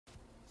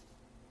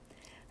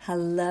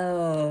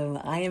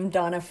Hello, I am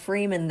Donna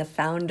Freeman, the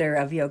founder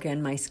of Yoga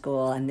in My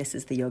School, and this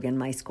is the Yoga in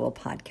My School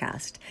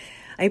podcast.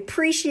 I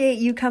appreciate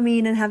you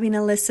coming and having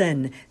a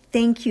listen.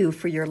 Thank you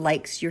for your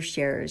likes, your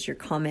shares, your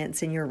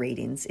comments, and your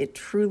ratings. It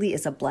truly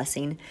is a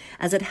blessing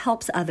as it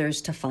helps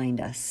others to find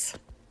us.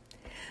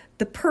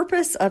 The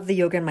purpose of the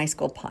Yoga in My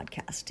School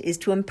podcast is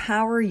to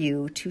empower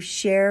you to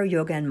share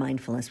yoga and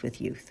mindfulness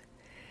with youth.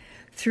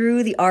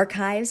 Through the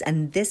archives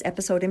and this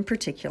episode in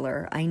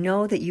particular, I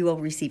know that you will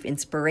receive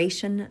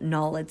inspiration,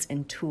 knowledge,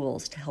 and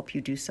tools to help you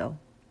do so.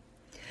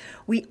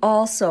 We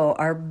also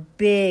are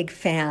big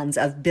fans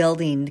of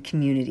building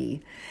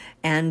community,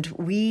 and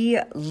we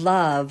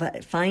love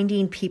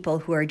finding people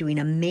who are doing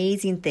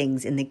amazing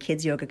things in the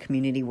kids yoga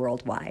community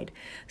worldwide.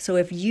 So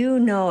if you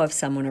know of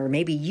someone, or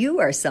maybe you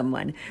are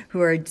someone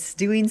who are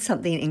doing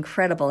something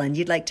incredible and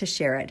you'd like to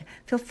share it,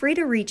 feel free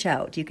to reach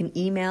out. You can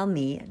email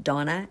me,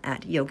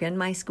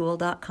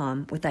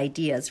 donna@yogainmyschool.com, with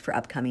ideas for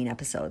upcoming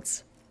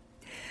episodes.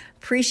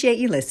 Appreciate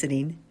you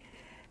listening.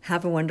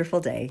 Have a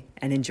wonderful day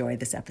and enjoy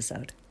this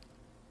episode.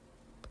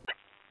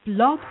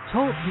 Blog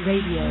Talk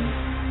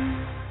Radio.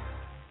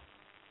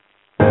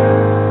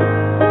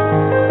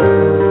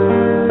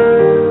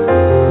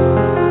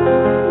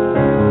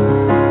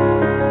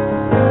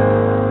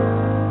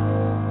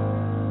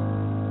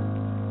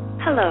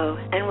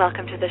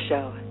 Welcome to the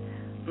show.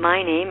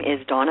 My name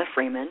is Donna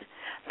Freeman,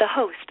 the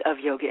host of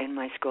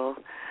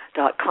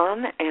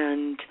YogaInMySchool.com,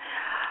 and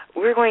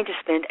we're going to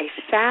spend a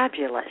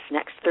fabulous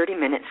next 30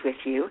 minutes with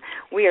you.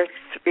 We are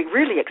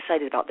really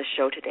excited about the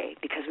show today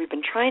because we've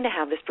been trying to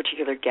have this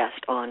particular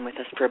guest on with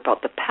us for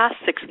about the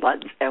past 6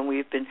 months, and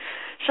we've been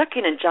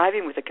shucking and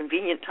jiving with a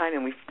convenient time,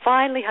 and we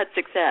finally had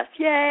success.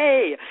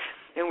 Yay!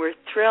 And we're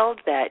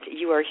thrilled that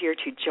you are here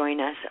to join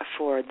us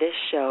for this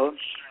show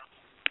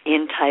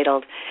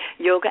entitled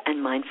Yoga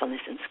and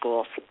Mindfulness in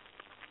Schools.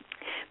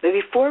 But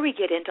before we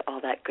get into all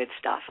that good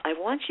stuff, I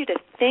want you to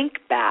think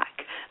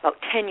back about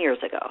 10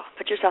 years ago.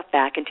 Put yourself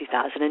back in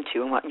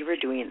 2002 and what you were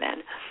doing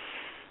then.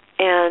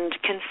 And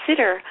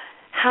consider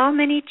how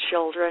many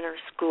children or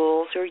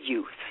schools or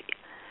youth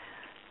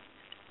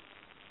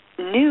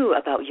knew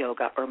about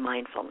yoga or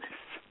mindfulness.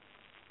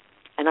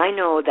 And I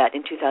know that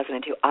in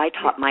 2002, I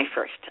taught my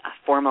first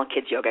formal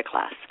kids yoga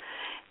class.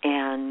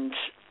 And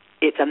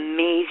it's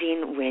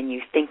amazing when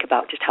you think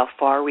about just how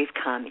far we've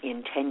come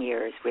in 10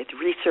 years with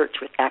research,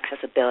 with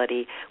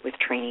accessibility, with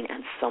training,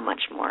 and so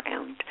much more.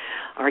 And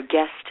our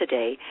guest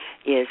today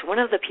is one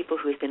of the people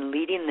who has been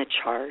leading the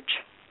charge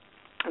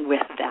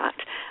with that.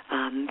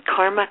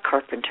 Karma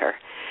Carpenter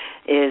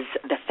is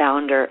the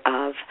founder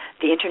of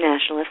the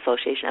International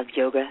Association of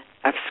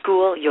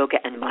School Yoga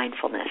and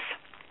Mindfulness.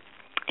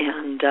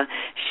 And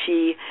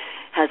she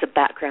has a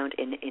background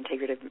in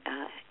integrative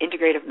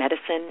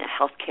medicine,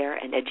 healthcare,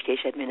 and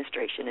education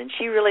administration. And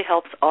she really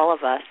helps all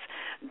of us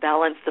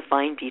balance the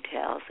fine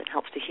details and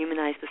helps to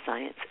humanize the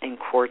science and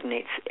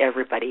coordinates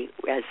everybody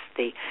as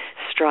they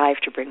strive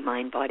to bring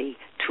mind-body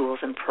tools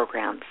and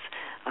programs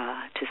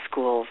to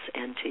schools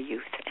and to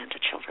youth and to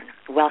children.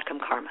 Welcome,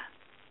 Karma.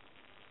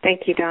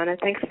 Thank you, Donna.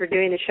 Thanks for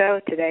doing the show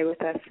today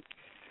with us.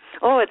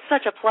 Oh, it's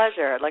such a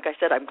pleasure. Like I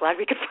said, I'm glad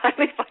we could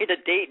finally find a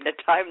date and a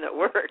time that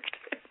worked.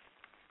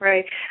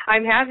 Right.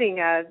 I'm having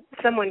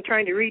someone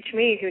trying to reach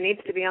me who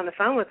needs to be on the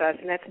phone with us,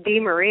 and that's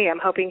Dee Marie. I'm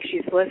hoping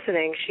she's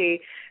listening.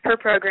 Her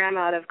program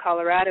out of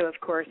Colorado,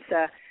 of course,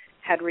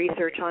 had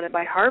research on it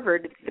by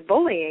Harvard. It's the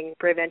bullying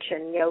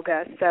prevention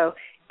yoga. So,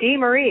 Dee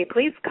Marie,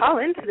 please call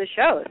into the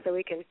show so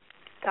we can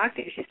talk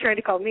to you. She's trying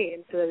to call me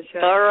into the show.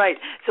 All right.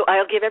 So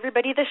I'll give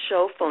everybody the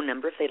show phone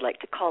number if they'd like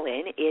to call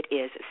in. It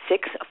is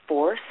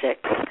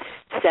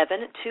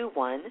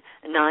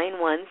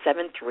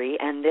 646-721-9173,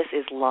 and this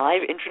is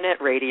live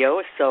internet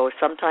radio, so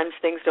sometimes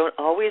things don't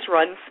always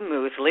run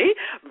smoothly,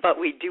 but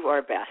we do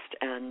our best,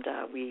 and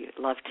we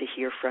love to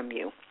hear from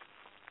you.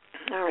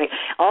 All right.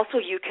 Also,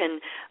 you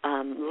can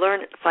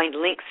find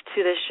links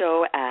to the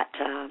show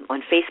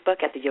on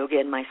Facebook at the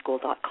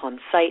YogaInMySchool.com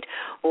site,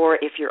 or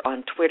if you're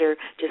on Twitter,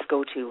 just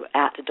go to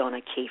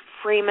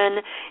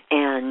 @DonnaK.Freeman,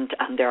 and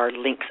there are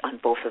links on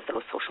both of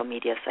those social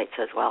media sites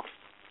as well.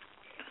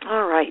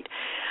 All right.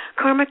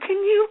 Karma,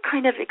 can you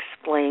kind of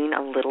explain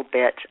a little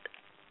bit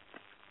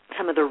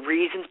some of the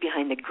reasons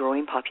behind the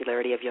growing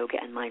popularity of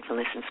yoga and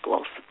mindfulness in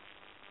schools?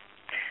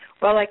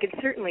 Well, I could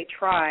certainly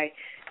try.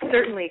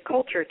 Certainly,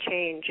 culture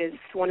change is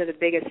one of the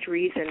biggest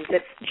reasons.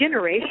 It's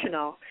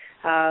generational.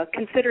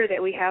 Consider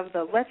that we have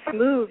the let's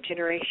move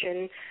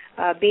generation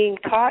being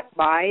taught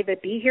by the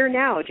be here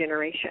now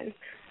generation.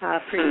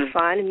 Pretty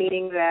fun,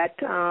 meaning that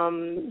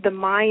the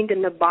mind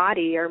and the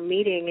body are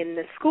meeting in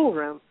the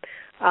schoolroom.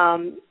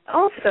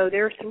 Also,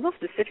 there are some real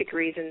specific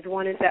reasons.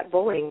 One is that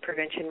bullying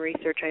prevention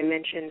research I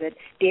mentioned that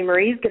Dee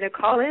Marie's going to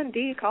call in.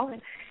 Dee, call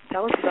in.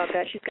 Tell us about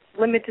that. She's got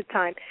limited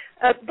time.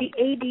 The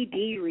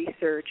ADD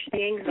research,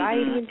 the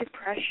anxiety and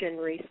depression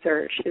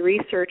research, the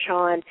research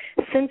on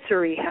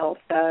sensory health,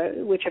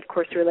 which of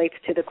course relates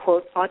to the,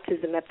 quote,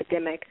 autism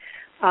epidemic,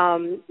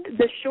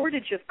 the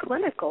shortage of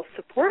clinical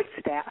support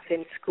staff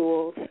in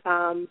schools,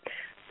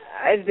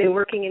 I've been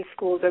working in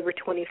schools over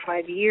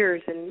 25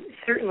 years, and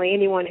certainly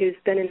anyone who's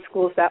been in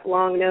schools that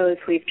long knows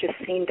we've just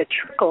seen the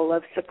trickle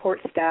of support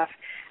staff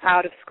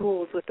out of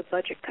schools with the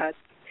budget cuts.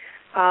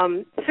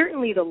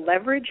 Certainly the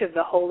leverage of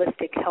the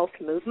holistic health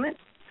movement,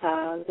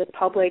 the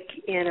public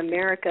in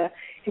America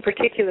in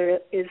particular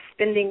is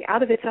spending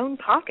out of its own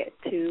pocket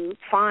to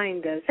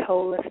find those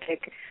holistic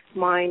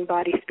mind,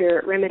 body,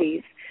 spirit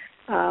remedies.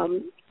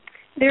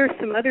 There are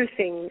some other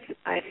things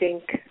I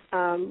think,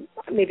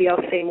 maybe I'll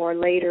say more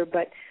later,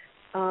 but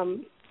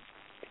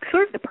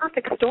sort of the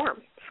perfect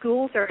storm.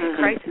 Schools are in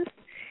crisis,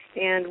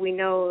 and we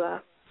know,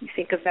 you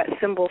think of that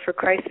symbol for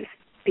crisis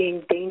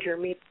being danger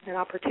meets an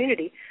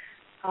opportunity.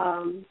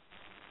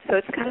 So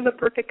it's kind of a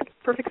perfect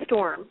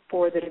storm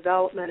for the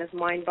development of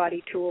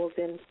mind-body tools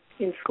in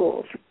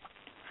schools.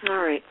 All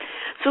right.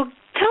 So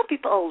tell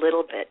people a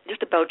little bit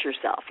just about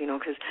yourself,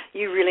 because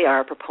you really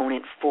are a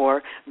proponent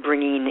for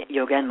bringing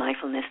yoga and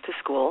mindfulness to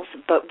schools.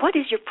 But what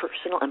is your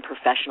personal and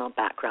professional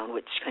background,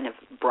 which kind of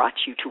brought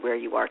you to where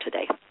you are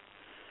today?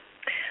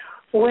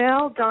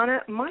 Well, Donna,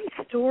 my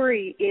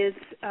story is,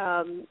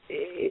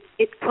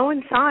 it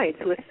coincides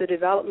with the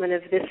development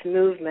of this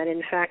movement.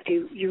 In fact,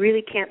 you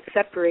really can't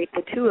separate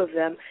the two of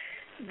them.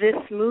 This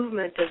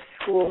movement of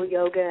school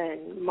yoga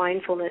and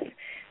mindfulness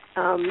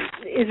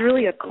is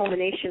really a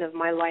culmination of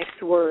my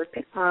life's work.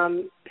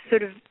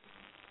 Sort of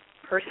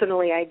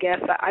personally, I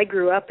guess, I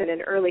grew up in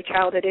an early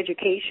childhood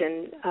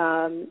education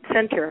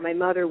center. My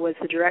mother was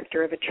the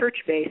director of a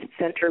church-based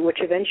center, which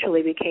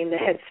eventually became the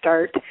Head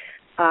Start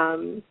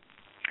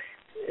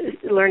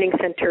learning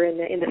center in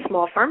the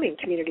small farming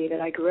community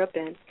that I grew up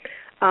in.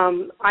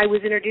 I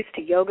was introduced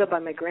to yoga by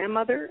my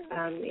grandmother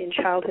in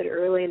childhood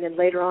early, and then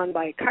later on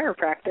by a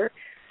chiropractor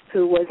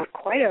who was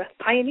quite a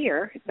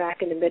pioneer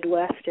back in the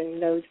Midwest in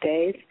those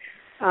days.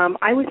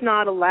 I was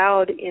not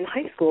allowed in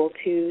high school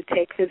to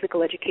take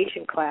physical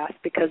education class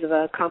because of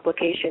a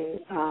complication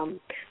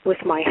with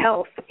my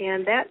health,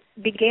 and that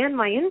began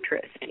my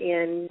interest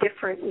in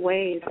different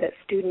ways that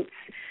students,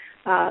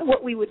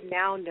 what we would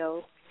now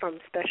know from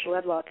special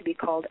ed law to be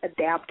called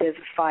adaptive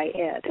phi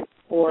ed,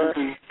 or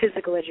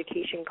physical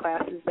education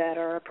classes that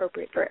are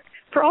appropriate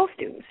for all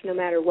students, no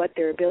matter what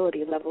their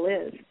ability level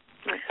is.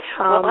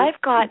 Well, I'm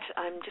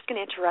just going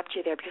to interrupt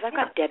you there because I've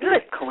got Debbie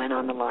Cohen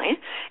on the line,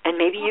 and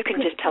maybe you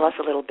can just tell us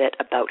a little bit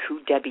about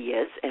who Debbie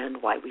is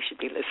and why we should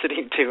be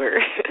listening to her.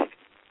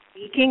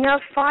 Speaking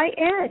of Phi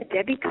Ed,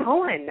 Debbie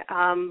Cohen,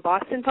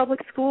 Boston Public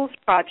Schools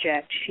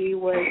Project. She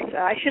was,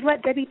 I should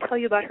let Debbie tell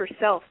you about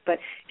herself, but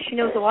she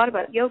knows a lot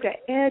about Yoga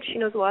Ed. She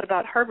knows a lot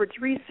about Harvard's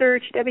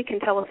research. Debbie can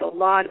tell us a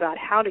lot about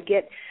how to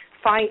get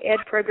Phi Ed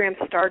programs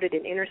started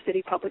in inner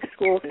city public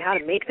schools and how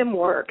to make them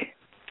work.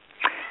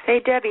 Hey,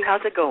 Debbie,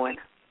 how's it going?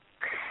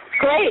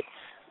 Great.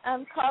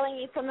 I'm calling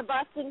you from the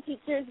Boston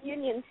Teachers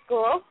Union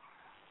School.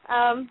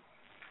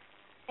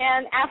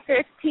 And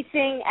after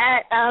teaching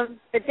at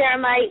the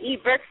Jeremiah E.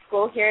 Burke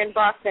School here in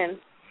Boston.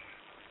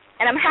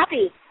 And I'm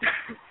happy.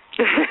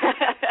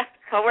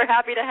 Well, we're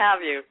happy to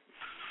have you.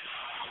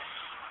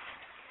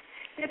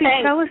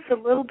 Debbie, tell us a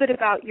little bit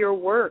about your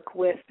work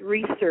with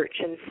research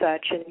and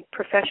such and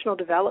professional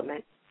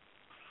development.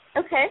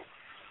 Okay.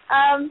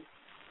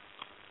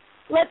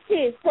 Let's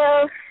see.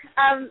 So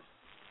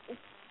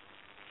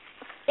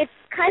it's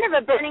kind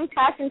of a burning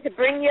passion to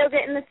bring yoga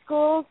in the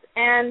schools,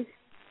 and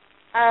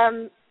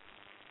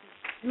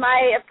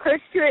my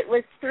approach to it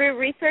was through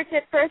research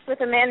at first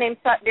with a man named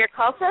Satbir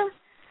Khalsa,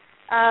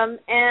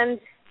 and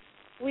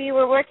we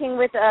were working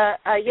with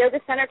a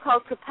yoga center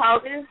called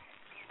Kripalu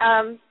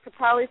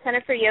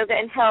Center for Yoga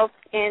and Health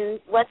in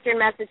Western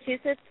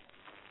Massachusetts,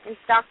 in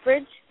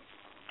Stockbridge,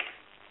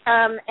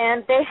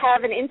 and they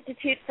have an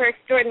Institute for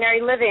Extraordinary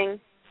Living,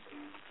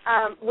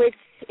 which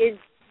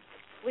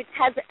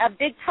has a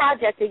big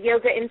project, a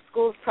Yoga in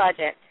Schools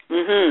project.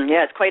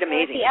 Yeah, it's quite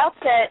amazing. At the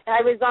outset, I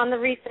was on the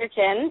research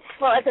end.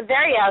 Well, at the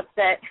very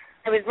outset,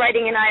 I was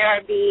writing an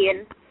IRB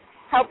and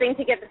helping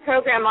to get the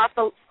program off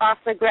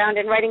the ground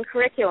and writing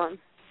curriculum.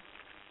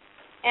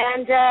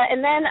 And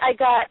then I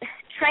got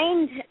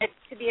trained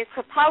to be a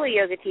Kripalu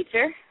yoga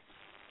teacher.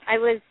 I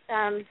was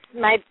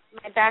my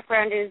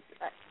background is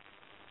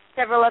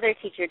several other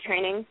teacher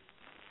training.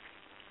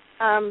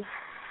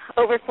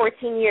 Over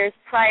 14 years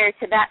prior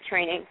to that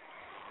training,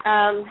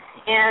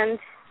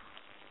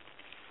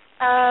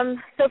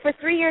 so for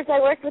 3 years I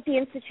worked with the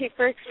Institute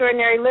for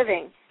Extraordinary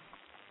Living,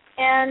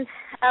 and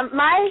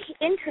my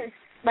interest,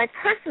 my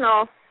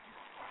personal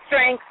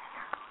strength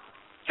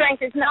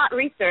is not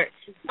research.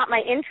 It's not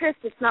my interest.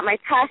 It's not my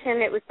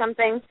passion. It was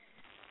something.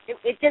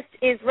 It just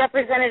is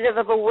representative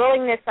of a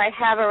willingness I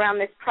have around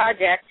this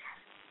project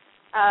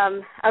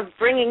of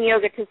bringing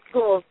yoga to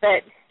schools,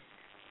 that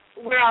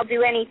where I'll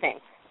do anything,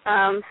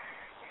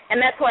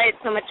 and that's why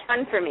it's so much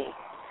fun for me.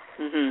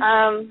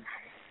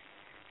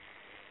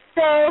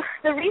 So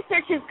the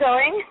research is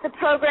going, the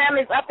program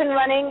is up and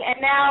running,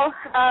 and now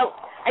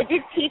I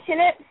did teach in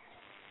it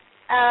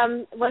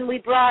when we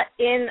brought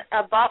in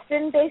a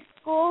Boston-based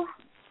school.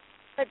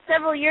 But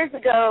several years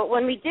ago,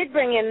 when we did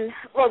bring in,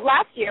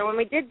 last year, when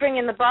we did bring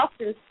in the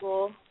Boston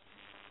school,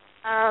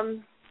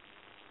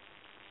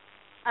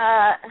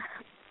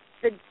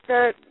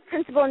 the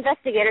principal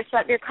investigator,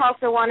 Slatner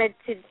Khalsa, wanted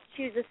to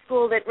choose a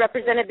school that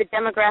represented the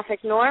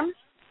demographic norm.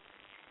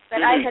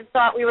 But I had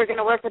thought we were going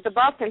to work with the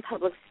Boston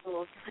Public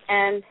Schools.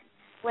 And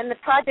when the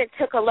project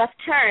took a left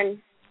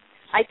turn,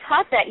 I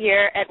taught that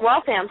year at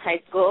Waltham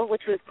High School,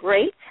 which was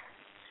great.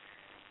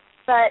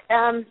 But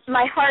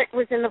my heart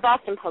was in the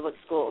Boston Public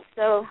Schools.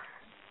 So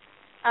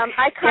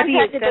I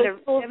contacted those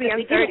schools. Debbie,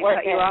 I'm sorry to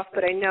cut you off,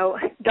 but I know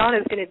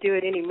Donna's going to do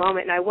it any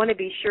moment, and I want to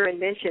be sure and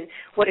mention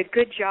what a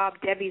good job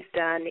Debbie's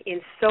done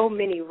in so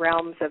many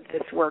realms of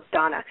this work,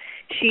 Donna.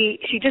 She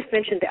just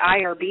mentioned the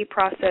IRB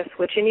process,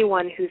 which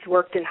anyone who's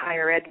worked in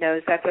higher ed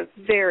knows that's a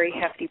very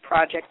hefty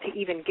project. To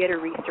even get a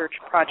research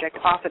project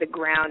off of the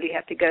ground, you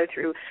have to go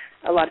through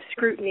a lot of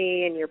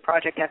scrutiny, and your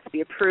project has to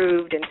be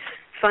approved and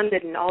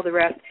funded and all the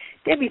rest.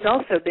 Debbie's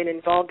also been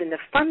involved in the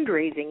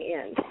fundraising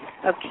end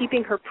of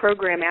keeping her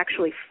program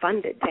actually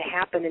funded to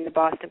happen in the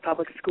Boston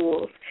Public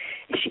Schools.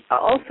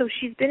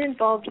 She's been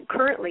involved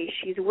currently.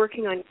 She's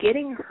working on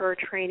getting her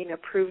training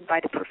approved by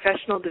the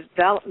professional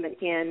development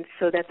end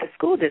so that the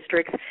school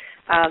districts,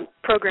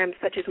 programs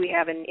such as we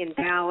have in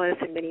Dallas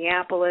and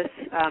Minneapolis,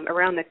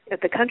 around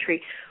the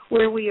country,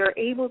 where we are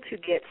able to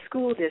get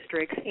school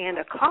districts and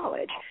a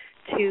college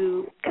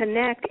to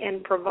connect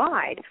and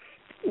provide,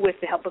 with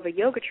the help of a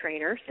yoga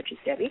trainer, such as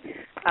Debbie,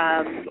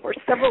 or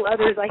several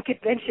others I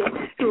could mention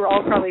who are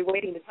all probably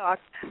waiting to talk,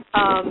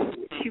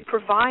 to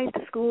provide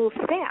the school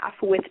staff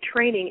with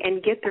training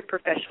and get their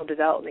professional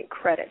development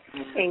credits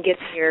and get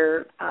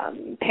their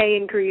pay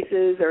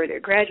increases or their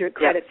graduate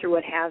credits or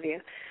what have you.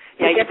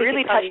 Yeah, you've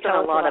really touched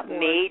on a lot of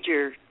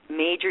major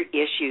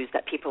issues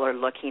that people are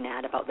looking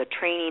at about the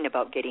training,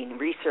 about getting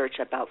research,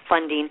 about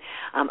funding.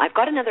 I've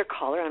got another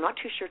caller. I'm not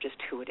too sure just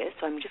who it is,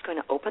 so I'm just going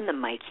to open the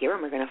mic here,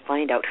 and we're going to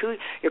find out who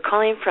you're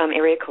calling from.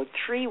 Area code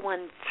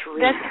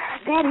 313.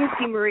 That is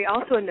Dee Marie,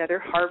 also another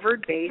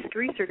Harvard-based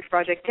research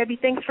project. Debbie,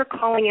 thanks for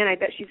calling in. I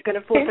bet she's going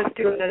to flip us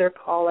to another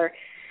caller.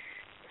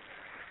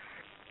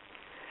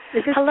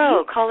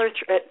 Hello, caller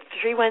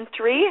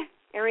 313,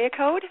 area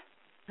code?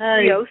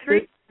 Hi,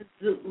 this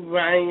is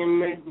Ryan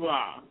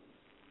McGraw.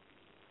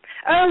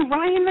 Oh,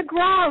 Ryan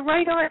McGraw,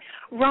 right on.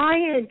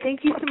 Ryan,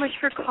 thank you so much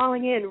for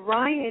calling in.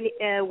 Ryan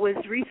was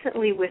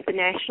recently with the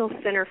National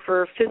Center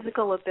for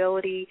Physical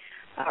Activity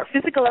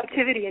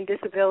and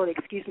Disability,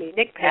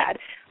 NCPAD,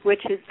 which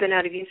has been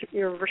out of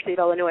University of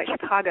Illinois at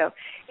Chicago.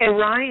 And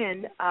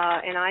Ryan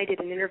and I did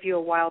an interview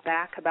a while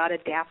back about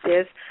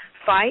adaptive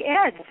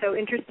Phi-Ed. So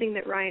interesting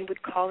that Ryan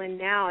would call in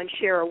now and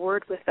share a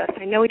word with us.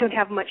 I know we don't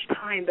have much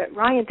time, but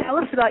Ryan, tell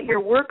us about your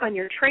work on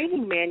your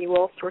training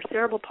manual for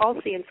cerebral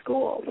palsy in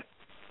schools.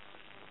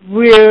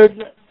 Well,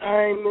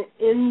 I'm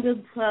in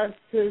the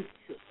process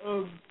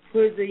of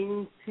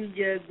putting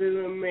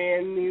together a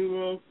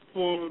manual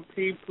for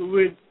people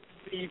with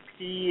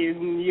CP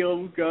and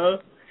yoga,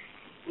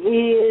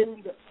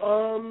 and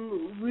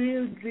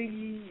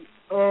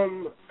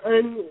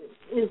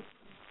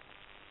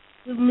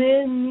the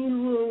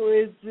manual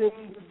is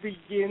in the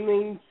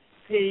beginning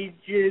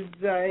stages.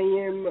 I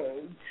am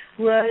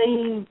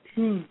trying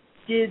to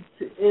get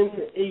an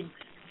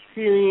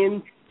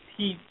experienced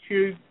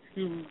teacher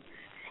to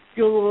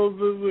go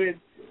over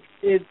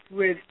it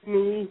with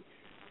me,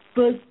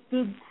 but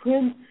the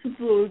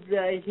principles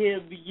I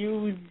have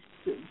used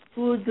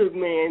for the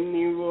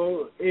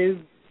manual is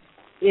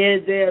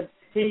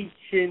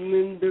adaptation,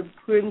 and the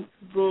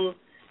principle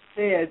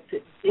that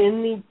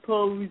any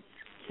pose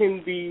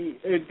can be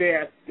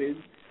adapted.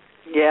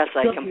 Yes,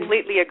 I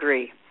completely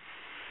agree.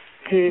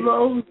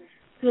 Most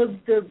of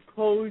the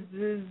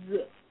poses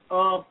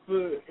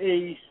offer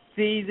a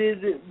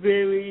seated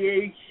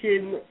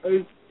variation,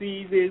 a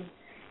seated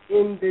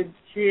in the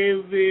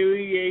chair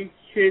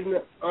variation.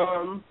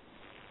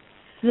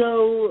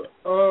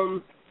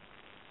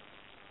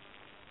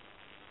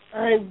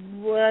 I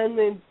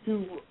wanted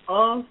to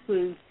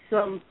offer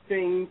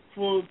something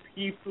for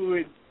people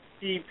with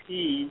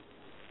CP.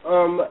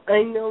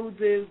 I know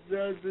there's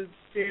other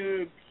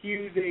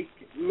therapeutic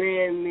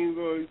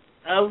manuals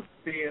out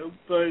there,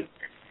 but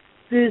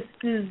this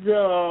is,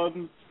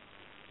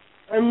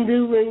 I'm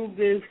doing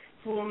this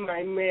for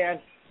my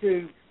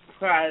master's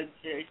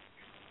project,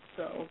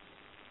 so.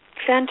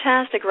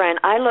 Fantastic, Ryan.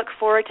 I look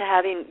forward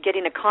to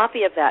getting a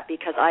copy of that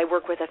because I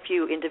work with a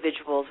few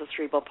individuals with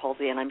cerebral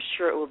palsy, and I'm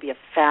sure it will be a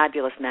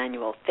fabulous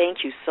manual. Thank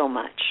you so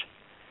much.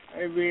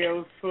 I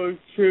will for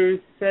sure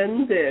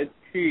send it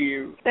to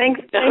you.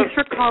 Thanks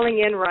for calling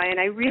in, Ryan.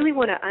 I really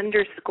want to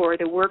underscore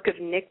the work of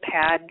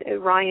NCPAD.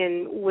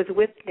 Ryan was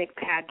with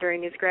NCPAD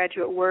during his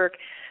graduate work.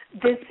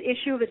 This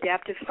issue of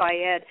adaptive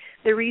Phi-Ed,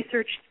 the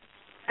research,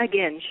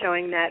 again,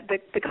 showing that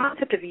the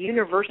concept of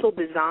universal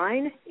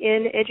design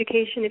in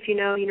education, if you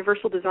know,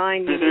 universal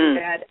design, meaning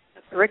that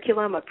a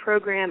curriculum, a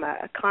program,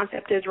 a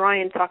concept, as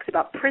Ryan talks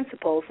about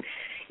principles,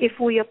 if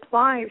we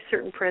apply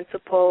certain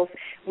principles,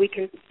 we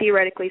can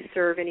theoretically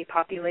serve any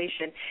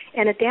population.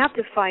 And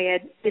adaptive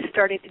Phi-Ed is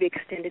starting to be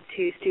extended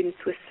to students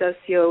with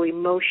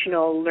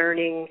socio-emotional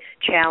learning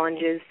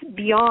challenges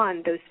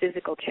beyond those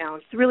physical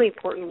challenges. It's really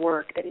important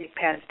work that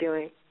NCPAD is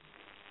doing.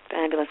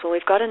 Fabulous. Well,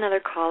 we've got another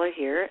caller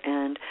here,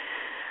 and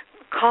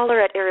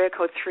caller at area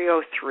code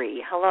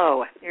 303.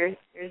 Hello. There's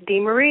Dee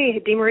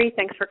Marie. Dee Marie,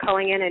 thanks for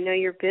calling in. I know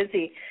you're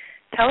busy.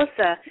 Tell us,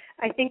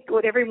 I think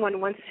what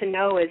everyone wants to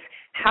know is,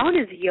 how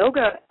does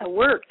yoga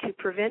work to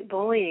prevent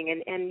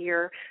bullying, and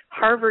your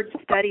Harvard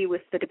study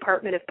with the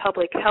Department of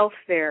Public Health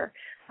there?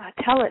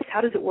 Tell us,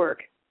 how does it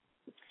work?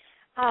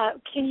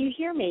 Can you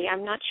hear me?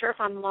 I'm not sure if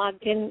I'm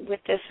logged in with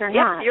this or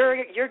not.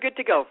 You're good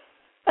to go.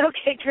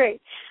 Okay,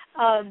 great.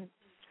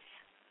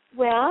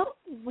 Well,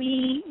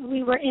 we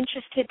were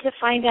interested to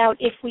find out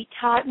if we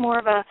taught more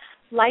of a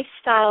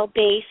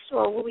lifestyle-based,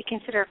 or what we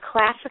consider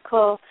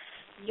classical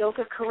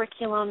yoga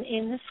curriculum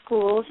in the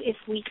schools, if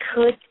we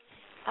could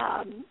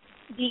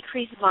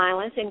decrease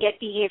violence and get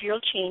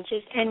behavioral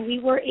changes, and we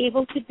were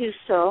able to do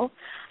so.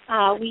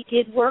 We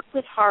did work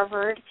with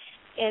Harvard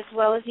as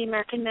well as the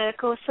American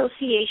Medical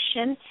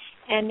Association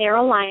and their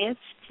alliance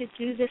to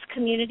do this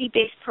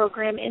community-based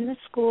program in the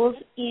schools,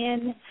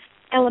 in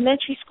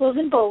elementary schools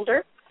in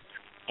Boulder.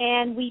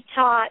 And we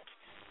taught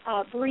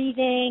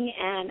breathing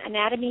and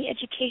anatomy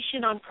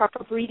education on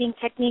proper breathing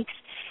techniques,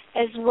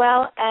 as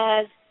well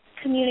as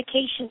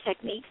communication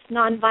techniques,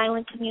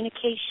 nonviolent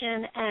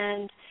communication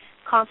and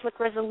conflict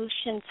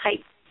resolution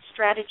type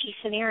strategy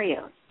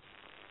scenarios.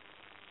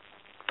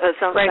 That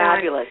sounds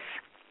fabulous.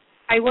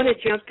 I want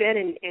to jump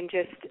in and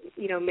just,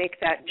 make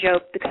that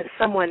joke, because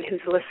someone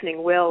who's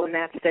listening will, and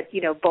that's that,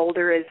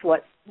 Boulder is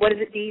what is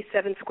it, Dee?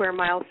 7 square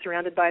miles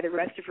surrounded by the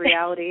rest of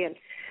reality, and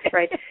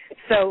right?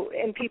 So,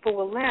 and people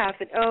will laugh,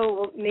 and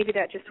maybe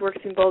that just works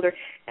in Boulder.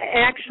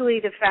 Actually,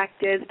 the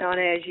fact is,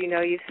 Donna, as you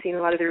know, you've seen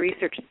a lot of the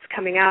research that's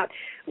coming out,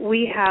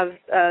 we have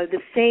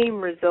the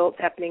same results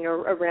happening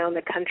around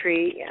the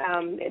country.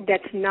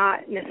 That's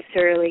not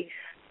necessarily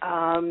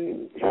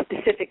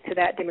specific to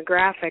that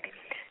demographic.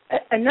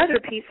 Another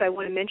piece I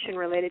want to mention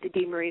related to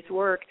Dee Marie's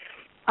work,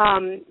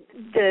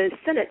 the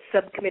Senate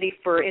Subcommittee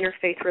for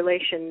Interfaith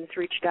Relations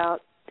reached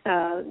out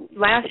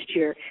last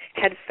year,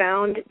 had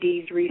found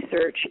Dee's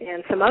research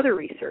and some other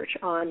research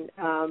on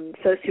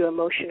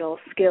socio-emotional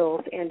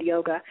skills and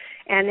yoga,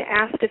 and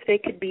asked if they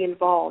could be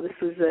involved.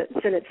 This was a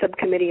Senate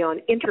Subcommittee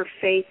on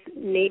Interfaith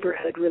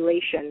Neighborhood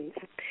Relations.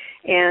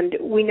 And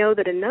we know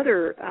that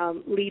another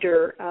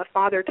leader,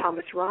 Father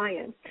Thomas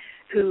Ryan,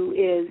 who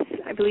is,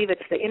 I believe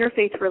it's the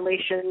Interfaith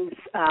Relations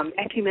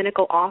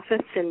Ecumenical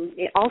Office, and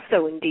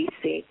also in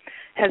D.C.,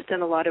 has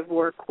done a lot of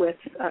work with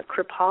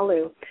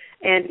Kripalu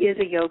and is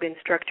a yoga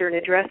instructor, and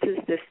addresses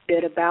this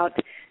bit about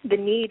the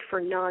need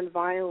for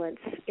nonviolence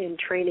in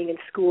training in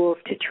schools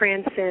to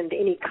transcend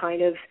any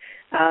kind of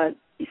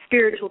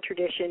spiritual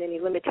tradition, any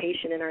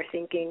limitation in our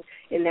thinking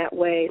in that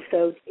way.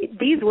 So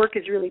Dee's work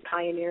is really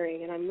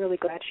pioneering, and I'm really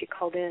glad she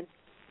called in.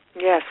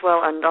 Yes,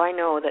 well, and I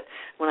know that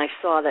when I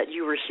saw that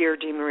you were here,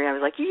 Dee Marie, I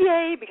was like,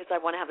 yay, because I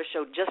want to have a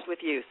show just with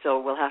you. So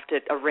we'll have to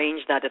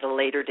arrange that at a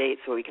later date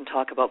so we can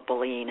talk about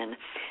bullying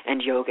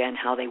and yoga and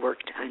how they work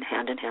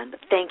hand in hand. But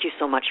thank you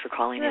so much for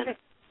calling in.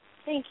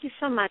 Thank you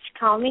so much.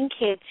 Calming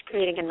Kids,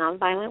 Creating a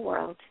Nonviolent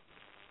World.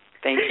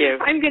 Thank you.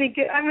 I'm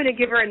going to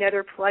give her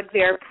another plug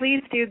there.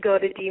 Please do go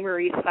to Dee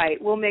Marie's site.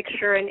 We'll make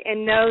sure and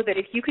know that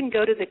if you can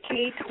go to the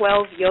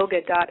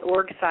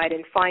K12yoga.org site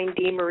and find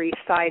Dee Marie's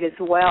site as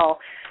well.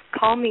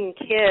 Calming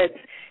Kids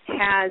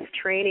has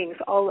trainings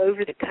all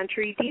over the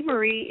country. Dee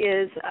Marie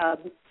is a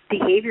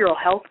behavioral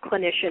health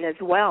clinician as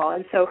well,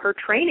 and so her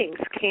trainings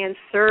can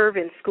serve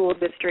in school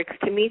districts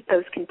to meet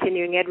those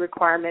continuing ed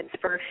requirements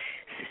for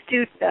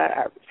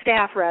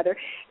staff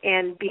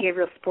and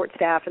behavioral support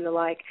staff and the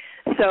like.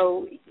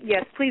 So,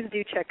 yes, please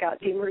do check out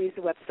Dee Marie's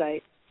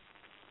website.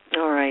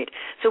 All right.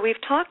 So we've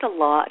talked a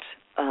lot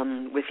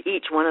with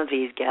each one of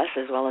these guests,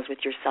 as well as with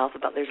yourself,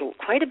 about there's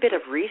quite a bit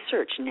of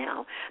research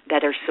now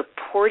that are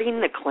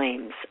supporting the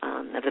claims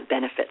of the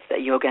benefits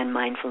that yoga and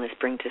mindfulness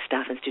bring to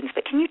staff and students.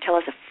 But can you tell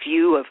us a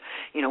few of,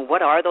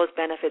 what are those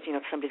benefits?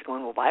 If somebody's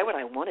going, well, why would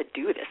I want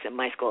to do this in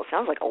my school? It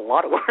sounds like a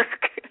lot of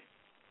work.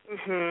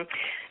 Mm-hmm.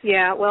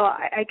 Yeah, well,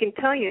 I can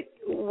tell you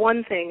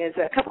one thing is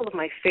a couple of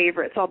my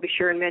favorites I'll be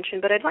sure and mention,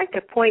 but I'd like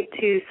to point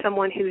to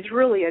someone who's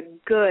really a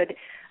good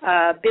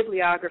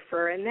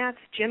bibliographer, and that's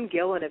Jim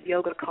Gillen of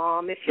Yoga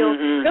Calm. If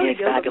you'll go to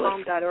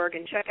yogacalm.org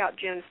and check out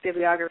Jim's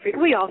bibliography.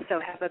 We also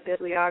have a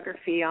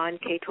bibliography on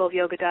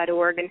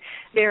K12yoga.org, and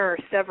there are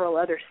several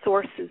other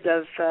sources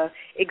of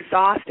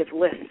exhaustive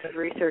lists of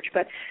research.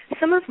 But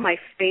some of my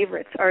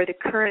favorites are the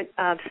current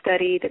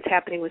study that's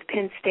happening with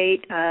Penn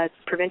State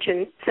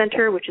Prevention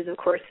Center, which is, of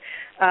course,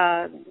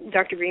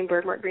 Dr.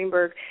 Greenberg, Mark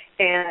Greenberg,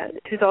 and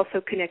who's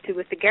also connected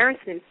with the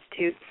Garrison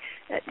Institute,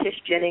 Tish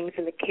Jennings,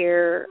 and the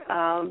CARE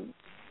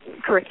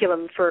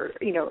curriculum for,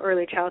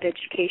 early childhood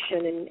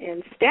education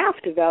and staff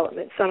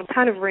development. So I'm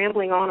kind of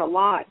rambling on a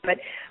lot. But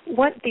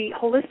what the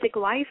Holistic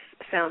Life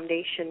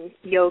Foundation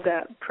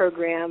yoga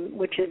program,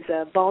 which is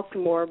a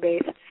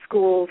Baltimore-based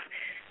schools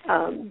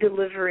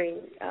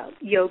delivering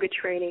yoga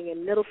training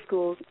in middle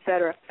schools, et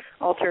cetera,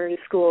 alternative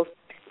schools,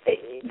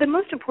 the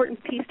most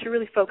important piece to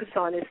really focus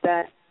on is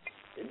that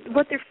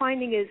what they're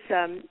finding is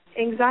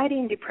anxiety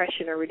and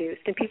depression are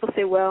reduced. And people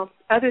say, well,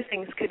 other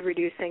things could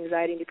reduce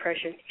anxiety and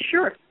depression.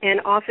 Sure, and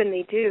often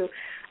they do.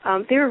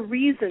 There are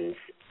reasons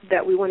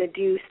that we want to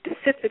do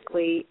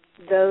specifically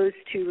those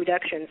two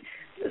reductions.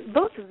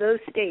 Both of those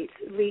states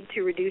lead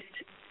to reduced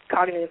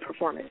cognitive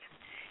performance.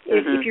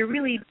 If you're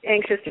really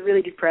anxious or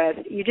really depressed,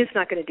 you're just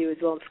not going to do as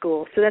well in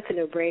school. So that's a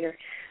no-brainer.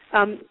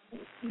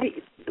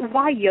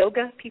 Why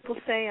yoga, people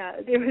say?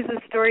 There was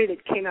a story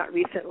that came out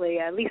recently.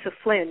 Lisa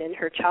Flynn in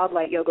her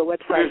Childlight Yoga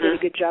website did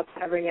a good job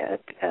covering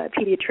it. A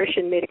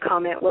pediatrician made a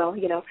comment, well,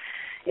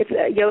 it's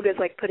yoga is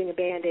like putting a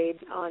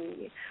Band-Aid on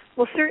you.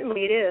 Well,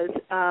 certainly it is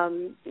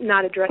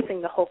not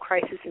addressing the whole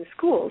crisis in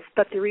schools,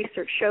 but the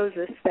research shows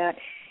us that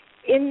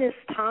in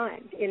this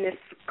time, in this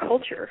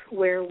culture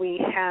where we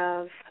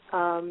have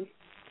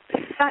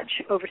such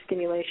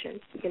overstimulation,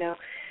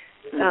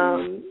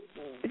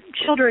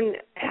 children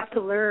have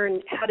to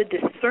learn how to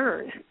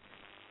discern.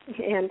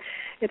 And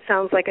it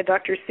sounds like a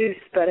Dr. Seuss,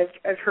 but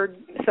I've heard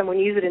someone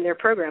use it in their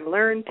program,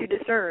 learn to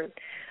discern.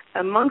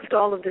 Amongst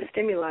all of the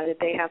stimuli that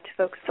they have to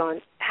focus on,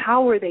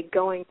 how are they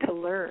going to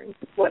learn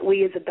what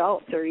we as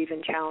adults are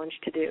even challenged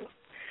to do,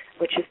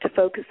 which is to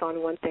focus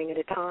on one thing at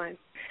a time.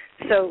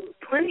 So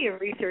plenty of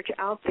research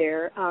out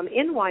there.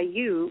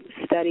 NYU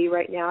study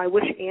right now, I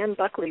wish Ann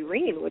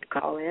Buckley-Reen would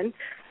call in.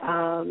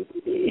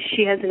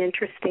 She has an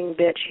interesting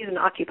bit. She has an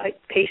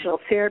occupational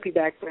therapy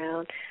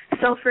background,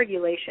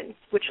 self-regulation,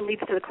 which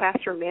leads to the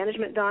classroom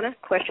management, Donna,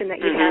 question that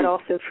you had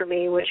also for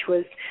me, which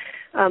was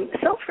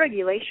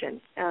self-regulation.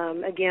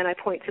 Again, I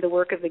point to the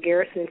work of the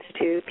Garrison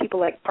Institute, people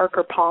like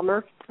Parker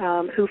Palmer,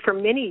 who for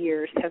many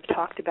years have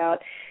talked about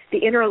the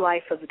inner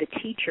life of the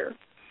teacher.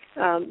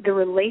 The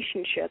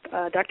relationship,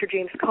 Dr.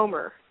 James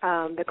Comer,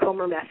 the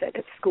Comer method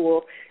at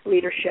school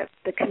leadership,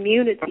 the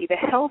community, the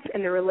health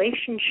and the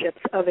relationships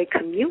of a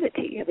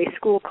community, of a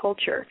school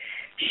culture,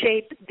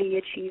 shape the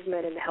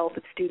achievement and the health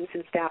of students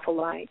and staff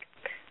alike.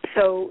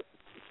 So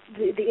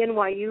the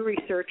NYU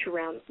research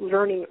around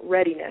learning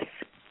readiness,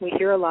 we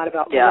hear a lot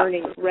about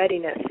learning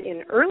readiness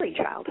in early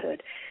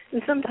childhood.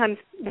 And sometimes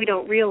we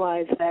don't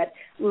realize that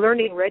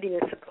learning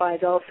readiness applies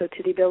also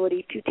to the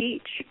ability to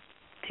teach,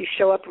 to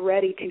show up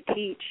ready to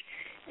teach.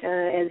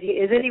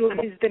 As anyone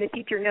who's been a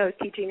teacher knows,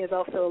 teaching is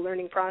also a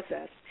learning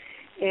process.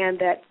 And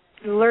that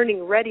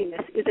learning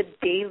readiness is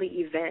a daily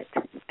event,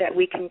 that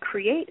we can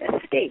create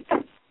a state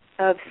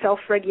of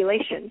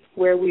self-regulation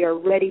where we are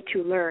ready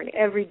to learn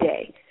every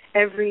day,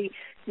 every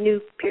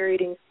new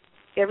period,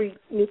 every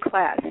new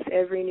class,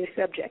 every new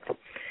subject.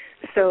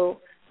 So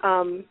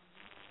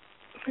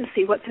let's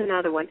see, what's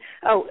another one?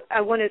 Oh, I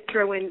want to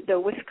throw in the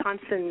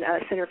Wisconsin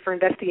Center for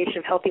Investigation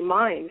of Healthy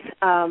Minds.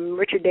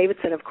 Richard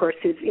Davidson, of course,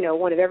 is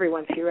one of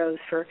everyone's heroes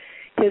for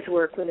his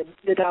work when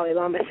the Dalai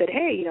Lama said,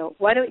 hey,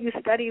 why don't you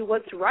study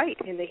what's right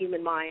in the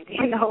human mind,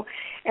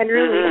 and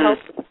really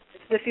help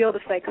the field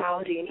of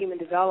psychology and human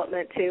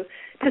development to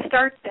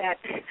start that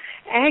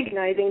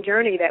agonizing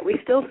journey that we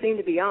still seem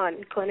to be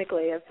on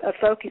clinically of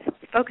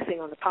focusing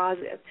on the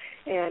positive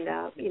and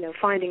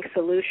finding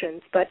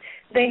solutions. But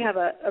they have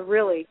a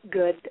really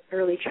good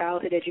early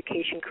childhood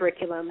education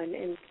curriculum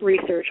and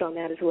research on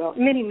that as well.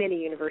 Many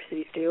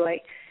universities do.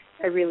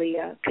 I really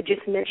could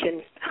just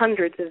mention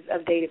hundreds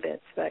of data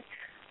bits, but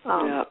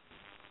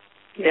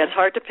yeah, it's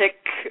hard to pick.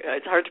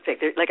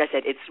 Like I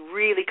said, it's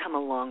really come a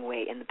long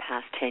way in the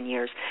past 10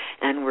 years,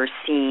 and we're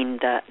seeing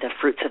the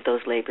fruits of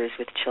those labors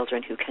with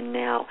children who can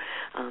now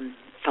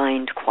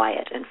find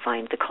quiet and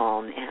find the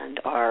calm and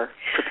are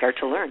prepared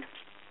to learn.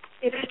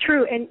 It's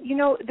true, and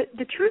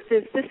the truth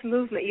is this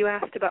movement, you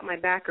asked about my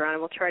background,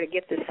 and we'll try to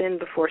get this in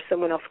before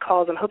someone else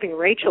calls. I'm hoping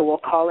Rachel will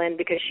call in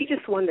because she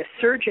just won the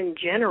Surgeon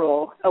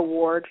General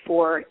Award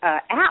for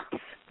apps.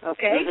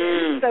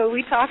 Okay, so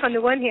we talk on the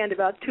one hand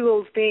about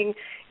tools being,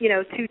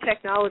 to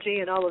technology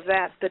and all of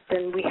that, but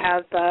then we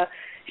have,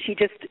 she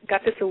just got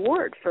this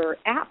award for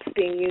apps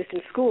being used in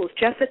schools.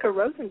 Jessica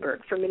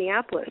Rosenberg from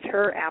Minneapolis,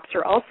 her apps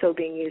are also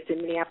being used in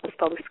Minneapolis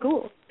Public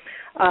Schools.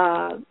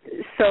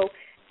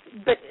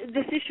 But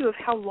this issue of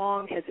how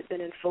long has it been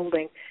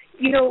unfolding,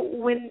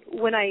 when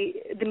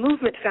the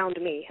movement found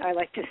me, I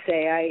like to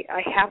say,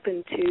 I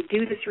happened to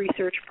do this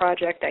research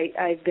project.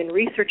 I've been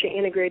researching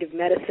integrative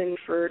medicine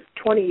for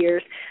 20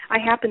 years. I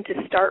happened to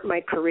start my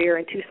career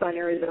in Tucson,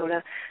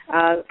 Arizona,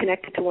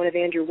 connected to one of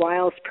Andrew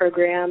Weil's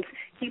programs.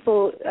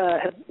 People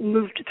have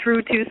moved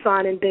through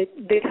Tucson and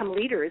become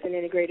leaders in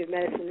integrative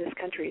medicine in this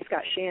country.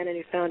 Scott Shannon,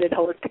 who founded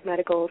Holistic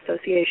Medical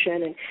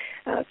Association,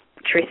 and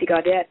Tracy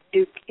Gaudet,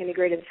 Duke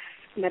Integrative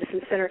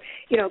Medicine Center.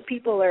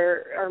 People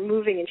are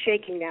moving and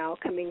shaking now,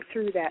 coming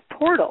through that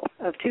portal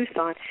of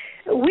Tucson.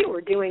 We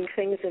were doing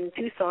things in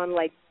Tucson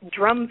like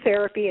drum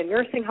therapy in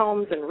nursing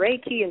homes and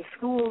Reiki in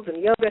schools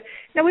and yoga.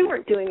 Now, we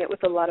weren't doing it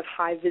with a lot of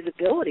high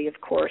visibility,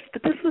 of course,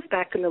 but this was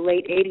back in the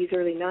late 80s,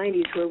 early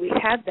 90s, where we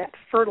had that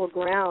fertile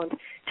ground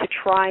to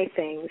try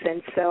things.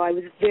 And so I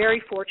was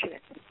very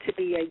fortunate to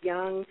be a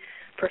young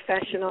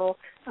professional,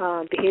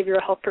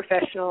 behavioral health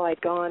professional.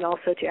 I'd gone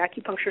also to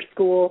acupuncture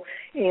school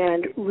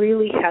and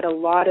really had a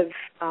lot of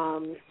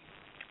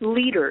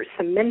leaders,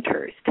 some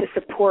mentors to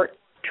support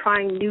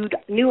trying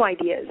new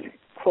ideas,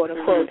 quote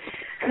unquote.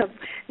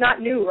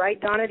 Not new, right,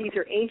 Donna? These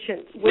are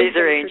ancient. These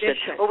are ancient.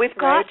 Tradition, well, we've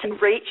got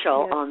right?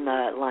 Rachel on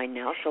the line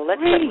now, so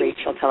let's let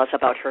Rachel tell us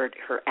about her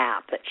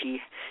app that she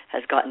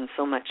has gotten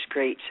so much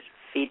great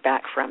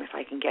feedback from. If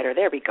I can get her,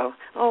 there we go.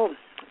 Oh,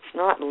 it's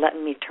not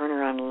letting me turn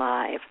her on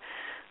live.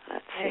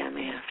 Let's see. I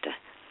may have to.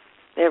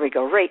 There we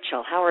go.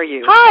 Rachel, how are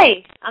you?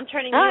 Hi. I'm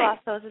turning you off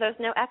so there's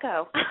no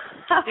echo.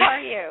 How are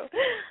you?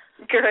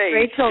 Great.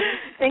 Rachel,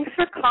 thanks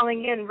for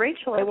calling in.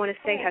 Rachel, I want to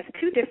say, has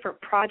two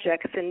different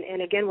projects,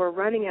 and again, we're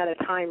running out of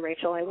time,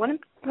 Rachel. I want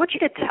you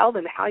to tell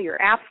them how your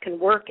apps can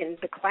work in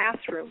the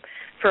classroom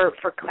for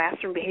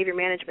classroom behavior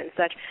management and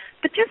such.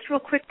 But just real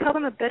quick, tell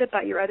them a bit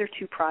about your other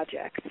two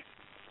projects.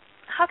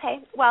 Okay.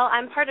 Well,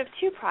 I'm part of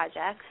two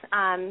projects.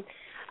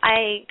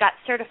 I got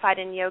certified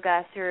in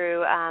yoga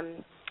through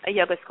a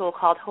yoga school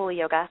called Holy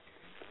Yoga,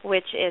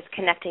 which is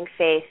connecting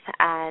faith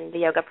and the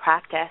yoga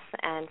practice,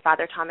 and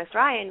Father Thomas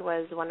Ryan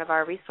was one of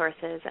our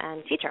resources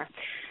and teacher.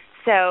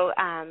 So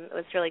it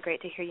was really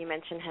great to hear you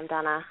mention him,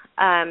 Donna.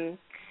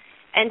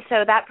 And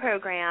so that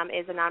program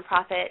is a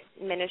nonprofit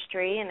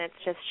ministry, and it's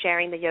just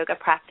sharing the yoga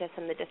practice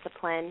and the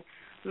discipline,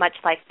 much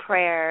like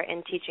prayer,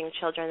 and teaching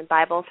children the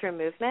Bible through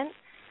movement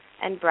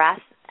and breath.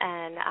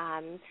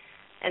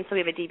 And so we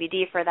have a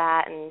DVD for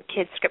that, and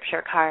kids'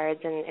 scripture cards,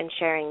 and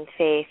sharing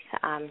faith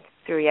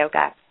through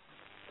yoga,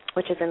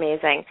 which is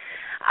amazing.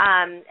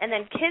 And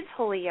then Kids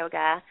Holy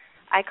Yoga,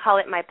 I call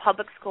it my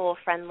public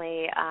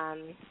school-friendly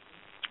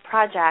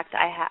project.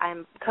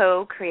 I'm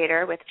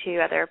co-creator with two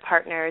other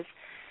partners,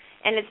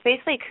 and it's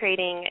basically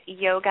creating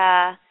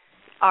yoga,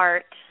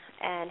 art,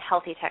 and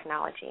healthy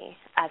technology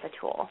as a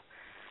tool.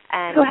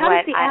 And so how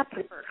does the app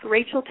work?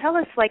 Rachel, tell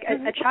us, like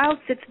a child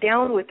sits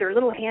down with their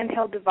little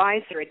handheld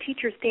device, or a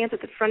teacher stands at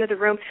the front of the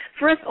room.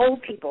 For us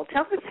old people,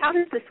 tell us, how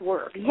does this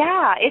work?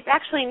 Yeah, it's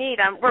actually neat.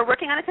 We're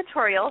working on a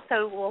tutorial,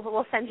 so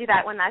we'll send you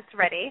that when that's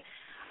ready.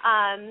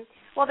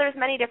 Well, there's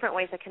many different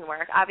ways it can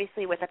work.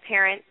 Obviously, with a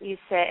parent, you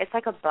sit. It's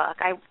like a book.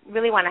 I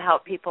really want to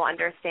help people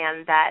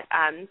understand that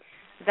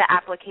the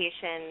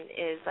application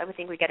is, I would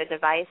think we get a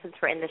device, since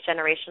we're in this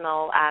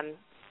generational,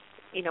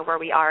 where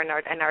we are in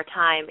our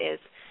time is,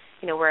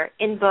 we're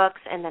in books,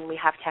 and then we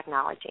have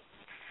technology.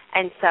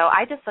 And so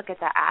I just look at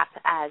the app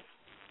as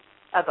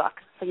a book.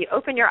 So you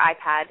open your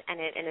iPad,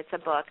 and it's a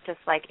book, just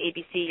like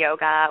ABC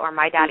Yoga or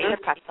My Daddy the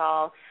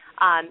Pretzel.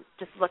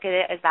 Just look at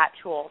it as that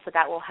tool. So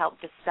that will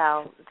help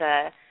dispel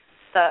the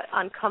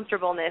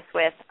uncomfortableness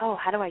with,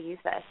 how do I use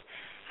this?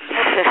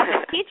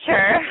 As a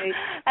teacher,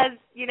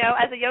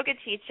 as a yoga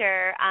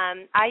teacher,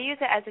 I use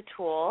it as a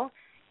tool,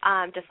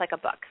 just like a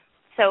book.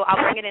 So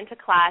I'll bring it into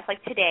class.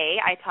 Like today,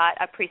 I taught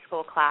a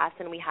preschool class,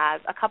 and we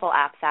have a couple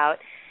apps out.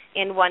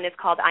 And one is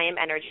called I Am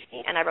Energy,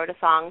 and I wrote a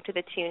song to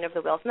the tune of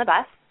The Wheels and the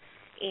Bus,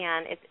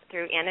 and it's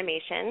through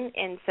animation.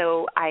 And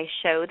so I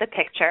show the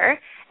picture,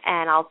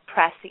 and I'll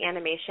press the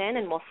animation,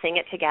 and we'll sing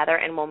it together,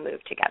 and we'll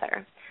move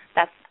together.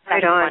 That's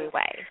one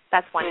way.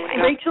 That's one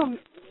way.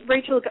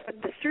 Rachel got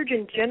the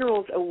Surgeon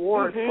General's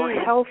Award for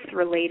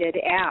health-related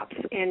apps,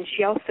 and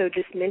she also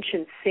just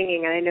mentioned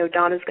singing. And I know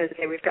Donna's going to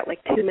say we've got like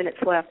 2 minutes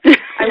left.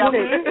 I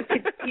wanted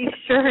to be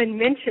sure and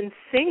mention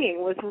singing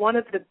was one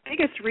of the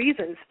biggest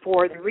reasons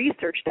for the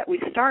research that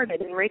we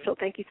started. And Rachel,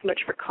 thank you so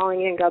much for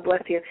calling in. God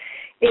bless you.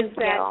 Is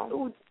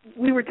that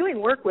we were doing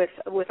work with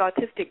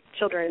autistic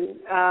children,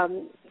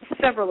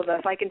 several of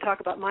us. I can talk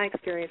about my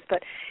experience, but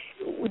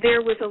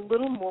there was a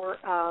little more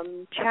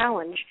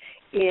challenge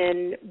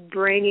in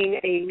bringing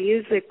a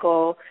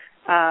musical,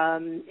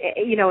 and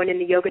in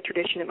the yoga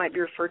tradition it might be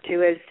referred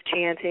to as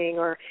chanting,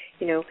 or,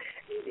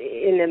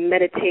 in the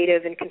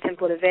meditative and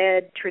contemplative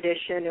ed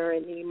tradition, or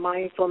in the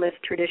mindfulness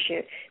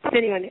tradition,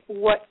 depending on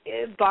what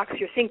box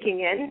you're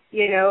thinking in,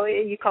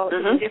 you call it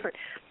something different.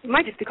 It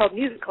might just be called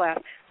music class.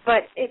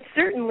 But it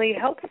certainly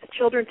helps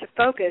children to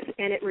focus,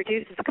 and it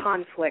reduces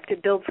conflict.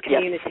 It builds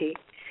community.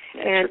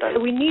 Yes, and so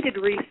we needed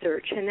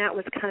research, and that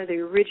was kind of the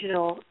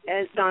original,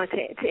 as Donna,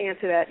 to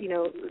answer that,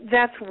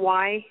 that's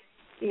why,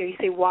 you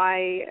say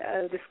why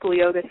the School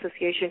Yoga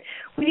Association.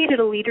 We needed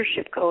a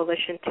leadership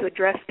coalition to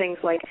address things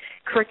like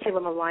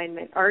curriculum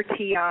alignment,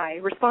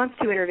 RTI, response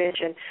to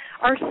intervention.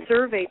 Our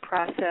survey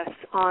process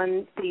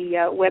on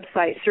the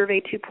website,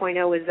 Survey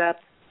 2.0, is up.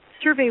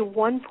 Survey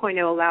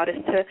 1.0 allowed us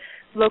to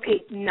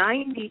locate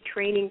 90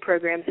 training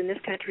programs in this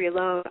country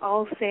alone,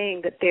 all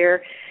saying that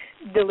they're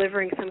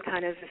delivering some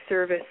kind of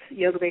service,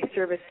 yoga-based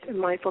service,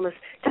 mindfulness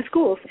to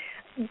schools.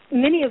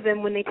 Many of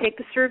them, when they take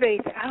the survey,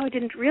 say, I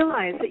didn't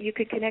realize that you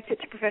could connect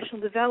it to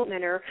professional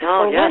development, or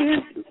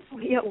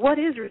what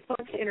is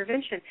response to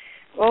intervention?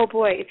 Oh,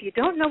 boy, if you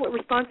don't know what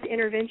response to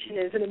intervention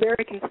is in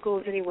American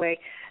schools anyway,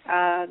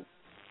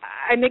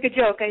 I make a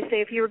joke. I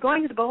say, if you were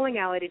going to the bowling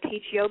alley to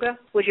teach yoga,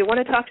 would you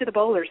want to talk to the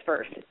bowlers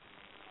first?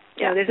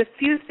 Yeah. There's a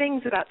few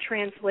things about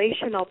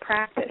translational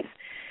practice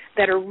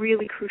that are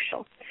really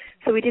crucial.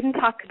 So we didn't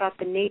talk about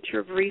the nature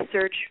of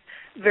research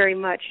very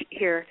much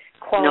here.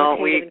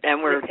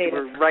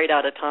 We're right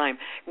out of time.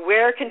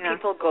 Where can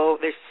people go?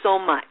 There's so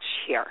much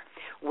here.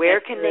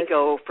 Where can they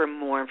go for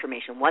more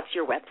information? What's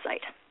your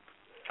website?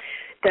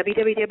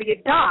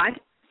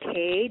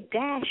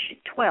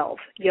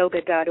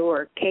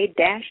 www.k-12yoga.org,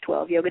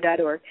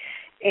 k-12yoga.org.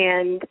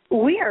 And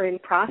we are in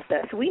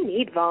process. We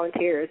need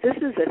volunteers. This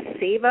is a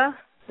seva.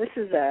 This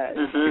is a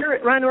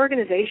spirit-run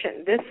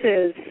organization. This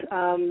is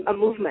a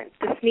movement.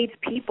 This needs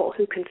people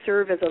who can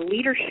serve as a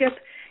leadership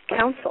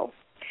council.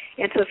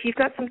 And so if you've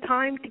got some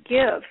time to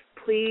give,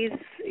 please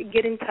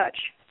get in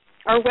touch.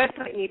 Our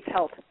website needs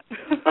help.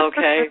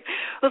 Okay.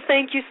 Well,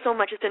 thank you so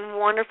much. It's been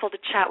wonderful to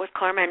chat with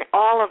Karma and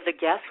all of the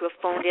guests who have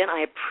phoned in.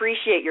 I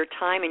appreciate your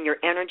time and your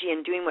energy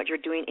in doing what you're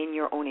doing in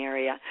your own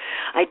area.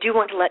 I do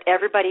want to let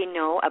everybody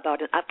know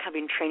about an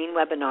upcoming training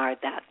webinar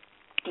that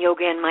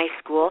Yoga in My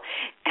School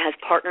has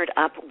partnered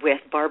up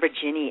with Barbara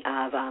Ginny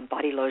of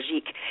Body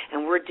Logique,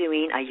 and we're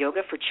doing a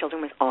yoga for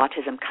children with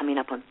autism coming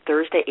up on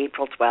Thursday,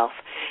 April 12th.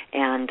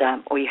 And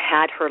we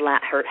had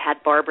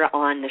had Barbara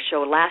on the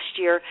show last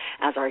year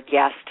as our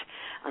guest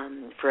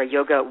for a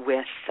yoga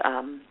with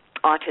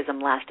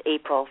autism last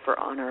April for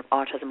honor of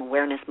Autism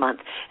Awareness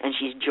Month, and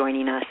she's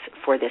joining us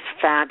for this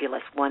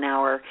fabulous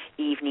 1-hour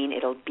evening.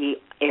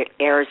 It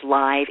airs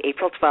live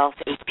April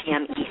 12th, 8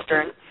 p.m.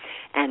 Eastern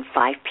and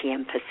 5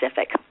 p.m.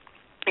 Pacific.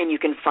 And you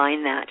can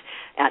find that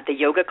at the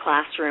Yoga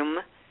Classroom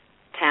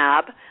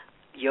tab,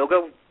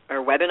 yoga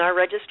or webinar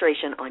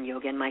registration on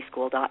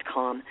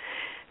yogainmyschool.com.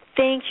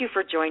 Thank you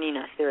for joining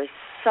us. There is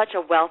such a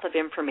wealth of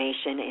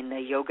information in the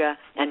yoga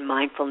and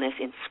mindfulness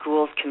in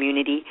schools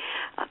community.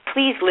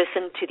 Please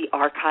listen to the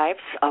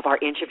archives of our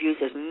interviews.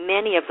 There's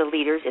many of the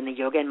leaders in the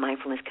yoga and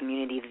mindfulness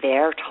community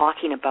there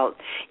talking about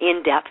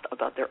in depth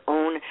about their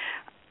own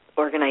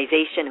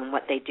organization and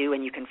what they do,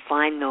 and you can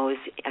find those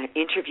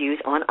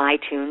interviews on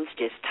iTunes.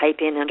 Just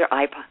type in under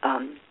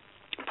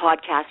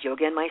podcast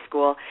Yoga in My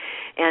School,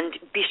 and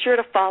be sure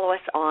to follow us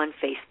on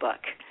Facebook.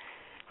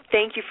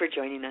 Thank you for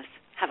joining us.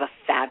 Have a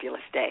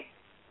fabulous day.